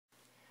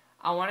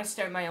I want to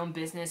start my own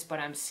business, but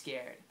I'm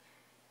scared.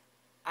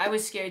 I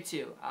was scared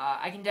too.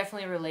 I can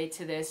definitely relate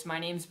to this. My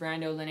name's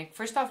Brando Linick.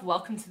 First off,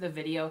 welcome to the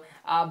video.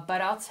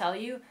 But I'll tell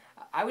you,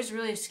 I was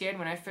really scared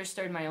when I first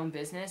started my own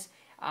business.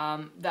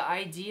 The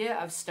idea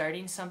of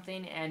starting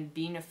something and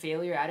being a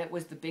failure at it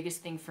was the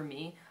biggest thing for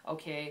me,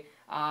 okay?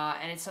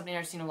 And it's something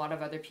I've seen a lot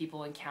of other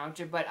people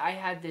encounter, but I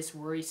had this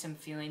worrisome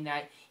feeling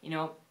that,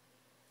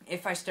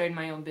 if I started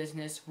my own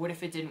business, what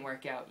if it didn't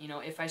work out?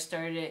 If I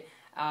started it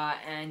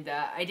and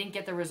I didn't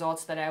get the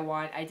results that I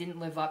want, I didn't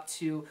live up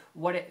to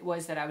what it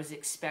was that I was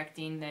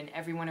expecting, then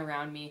everyone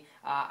around me,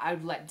 I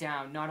would let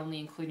down, not only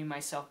including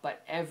myself,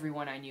 but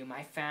everyone I knew,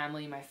 my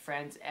family, my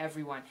friends,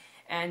 everyone.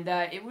 And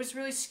it was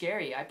really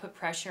scary. I put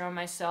pressure on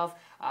myself.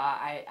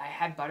 I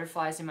had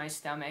butterflies in my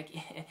stomach,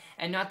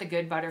 and not the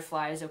good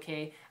butterflies,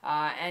 okay?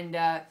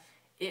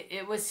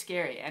 It was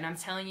scary, and I'm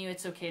telling you,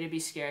 it's okay to be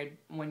scared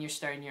when you're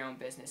starting your own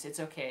business.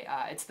 It's okay.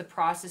 It's the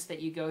process that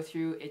you go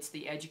through. It's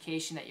the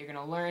education that you're going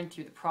to learn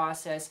through the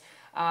process.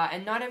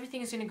 And not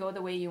everything is going to go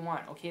the way you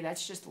want, okay?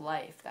 That's just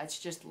life. That's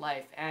just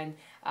life. And,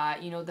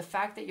 the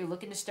fact that you're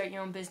looking to start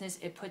your own business,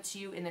 it puts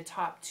you in the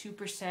top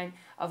 2%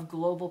 of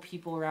global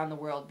people around the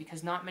world,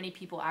 because not many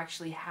people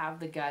actually have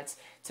the guts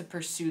to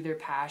pursue their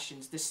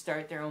passions, to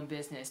start their own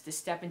business, to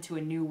step into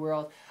a new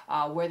world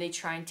where they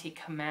try and take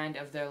command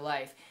of their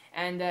life.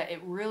 And it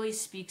really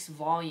speaks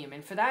volume.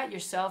 And for that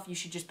yourself, you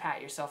should just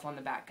pat yourself on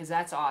the back, because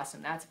that's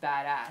awesome. That's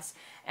badass.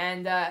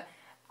 And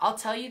I'll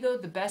tell you, though,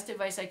 the best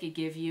advice I could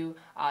give you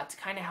to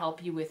kind of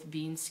help you with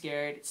being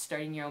scared,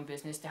 starting your own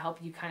business, to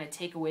help you kind of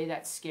take away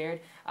that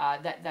scared,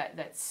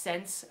 that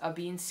sense of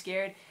being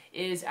scared,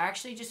 is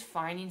actually just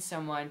finding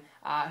someone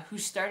who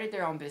started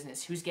their own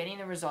business, who's getting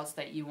the results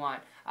that you want,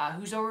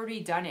 who's already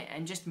done it,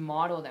 and just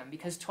model them.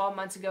 Because 12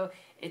 months ago,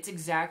 it's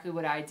exactly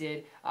what I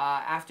did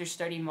after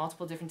starting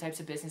multiple different types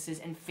of businesses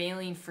and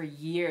failing for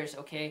years,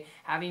 okay?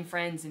 Having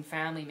friends and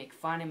family make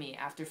fun of me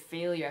after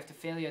failure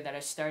that I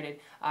started.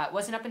 It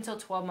wasn't up until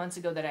 12 months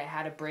ago that I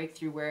had a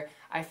breakthrough where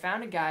I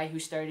found a guy who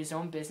started his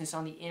own business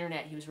on the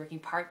internet. He was working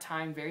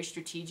part-time, very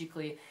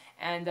strategically,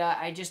 and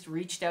I just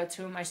reached out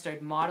to him. I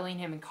started modeling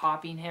him and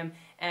copying him,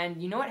 and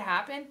you know what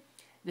happened?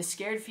 The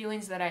scared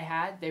feelings that I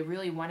had, they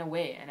really went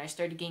away, and I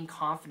started to gain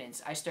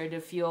confidence. I started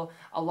to feel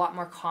a lot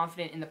more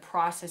confident in the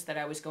process that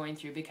I was going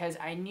through, because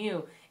I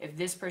knew if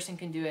this person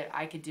can do it,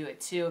 I could do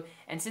it too.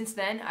 And since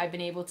then, I've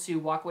been able to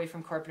walk away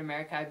from corporate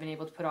America. I've been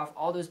able to put off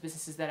all those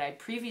businesses that I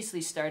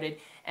previously started,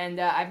 and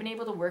I've been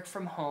able to work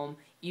from home,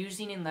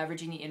 using and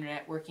leveraging the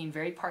internet, working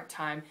very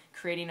part-time,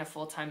 creating a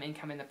full-time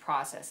income in the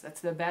process. That's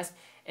the best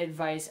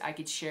advice I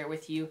could share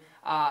with you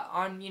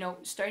on,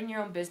 starting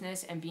your own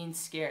business and being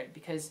scared,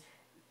 because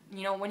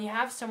when you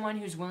have someone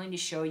who's willing to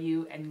show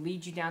you and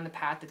lead you down the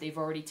path that they've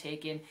already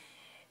taken,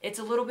 it's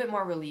a little bit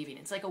more relieving.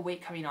 It's like a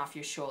weight coming off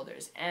your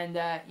shoulders. And,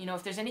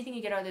 if there's anything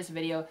you get out of this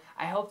video,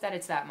 I hope that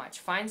it's that much.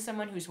 Find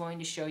someone who's willing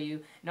to show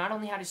you not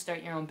only how to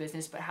start your own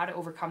business, but how to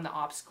overcome the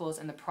obstacles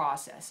and the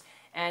process.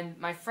 And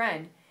my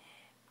friend,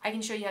 I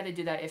can show you how to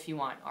do that if you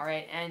want,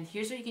 alright? And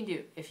here's what you can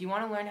do. If you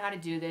want to learn how to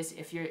do this,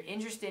 if you're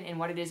interested in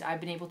what it is I've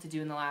been able to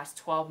do in the last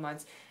 12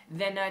 months,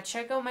 then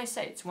check out my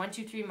site. It's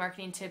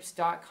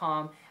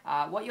 123marketingtips.com.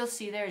 What you'll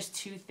see there is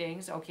two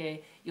things,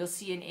 okay? You'll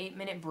see an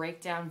 8-minute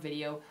breakdown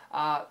video,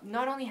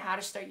 not only how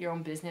to start your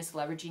own business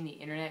leveraging the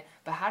internet,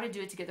 but how to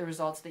do it to get the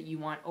results that you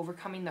want,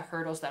 overcoming the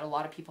hurdles that a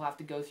lot of people have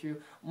to go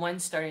through when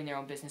starting their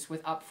own business,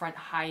 with upfront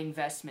high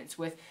investments,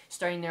 with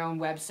starting their own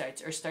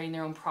websites or starting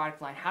their own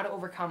product line, how to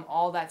overcome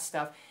all that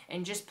stuff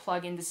and just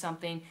plug into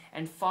something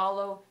and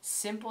follow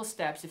simple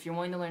steps. If you're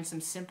willing to learn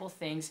some simple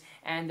things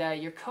and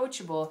you're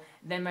coachable,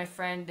 then my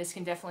friend, this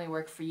can definitely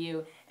work for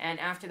you. And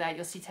after that,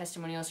 you'll see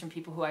testimonials from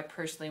people who I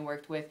personally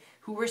worked with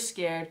who were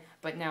scared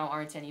but now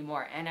aren't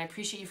anymore. And I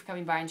appreciate you for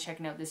coming by and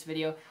checking out this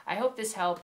video. I hope this helped.